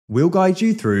We'll guide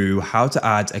you through how to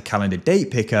add a calendar date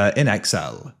picker in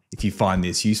Excel. If you find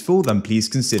this useful, then please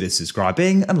consider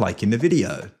subscribing and liking the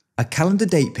video. A calendar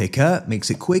date picker makes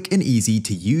it quick and easy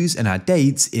to use and add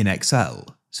dates in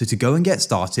Excel. So to go and get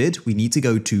started, we need to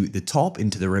go to the top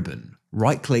into the ribbon.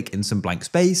 Right click in some blank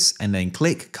space and then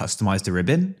click Customize the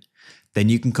ribbon. Then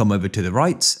you can come over to the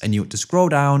right and you want to scroll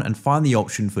down and find the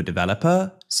option for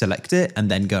developer, select it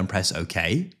and then go and press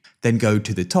OK. Then go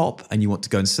to the top and you want to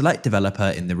go and select developer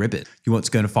in the ribbon. You want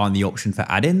to go and find the option for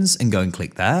add-ins and go and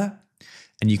click there.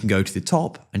 And you can go to the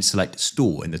top and select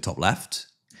store in the top left.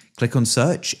 Click on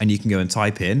search and you can go and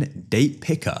type in date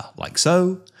picker like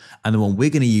so. And the one we're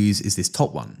going to use is this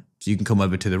top one. So you can come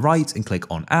over to the right and click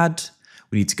on add.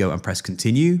 We need to go and press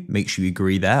continue. Make sure you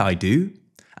agree there, I do.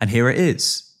 And here it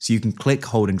is. So you can click,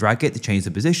 hold and drag it to change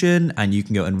the position and you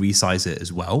can go and resize it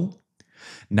as well.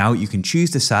 Now you can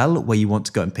choose the cell where you want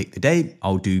to go and pick the date.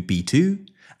 I'll do B2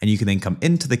 and you can then come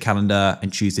into the calendar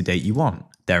and choose the date you want.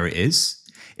 There it is.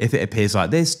 If it appears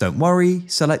like this, don't worry,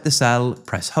 select the cell,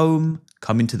 press home,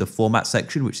 come into the format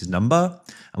section, which is number,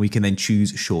 and we can then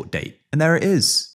choose short date. And there it is.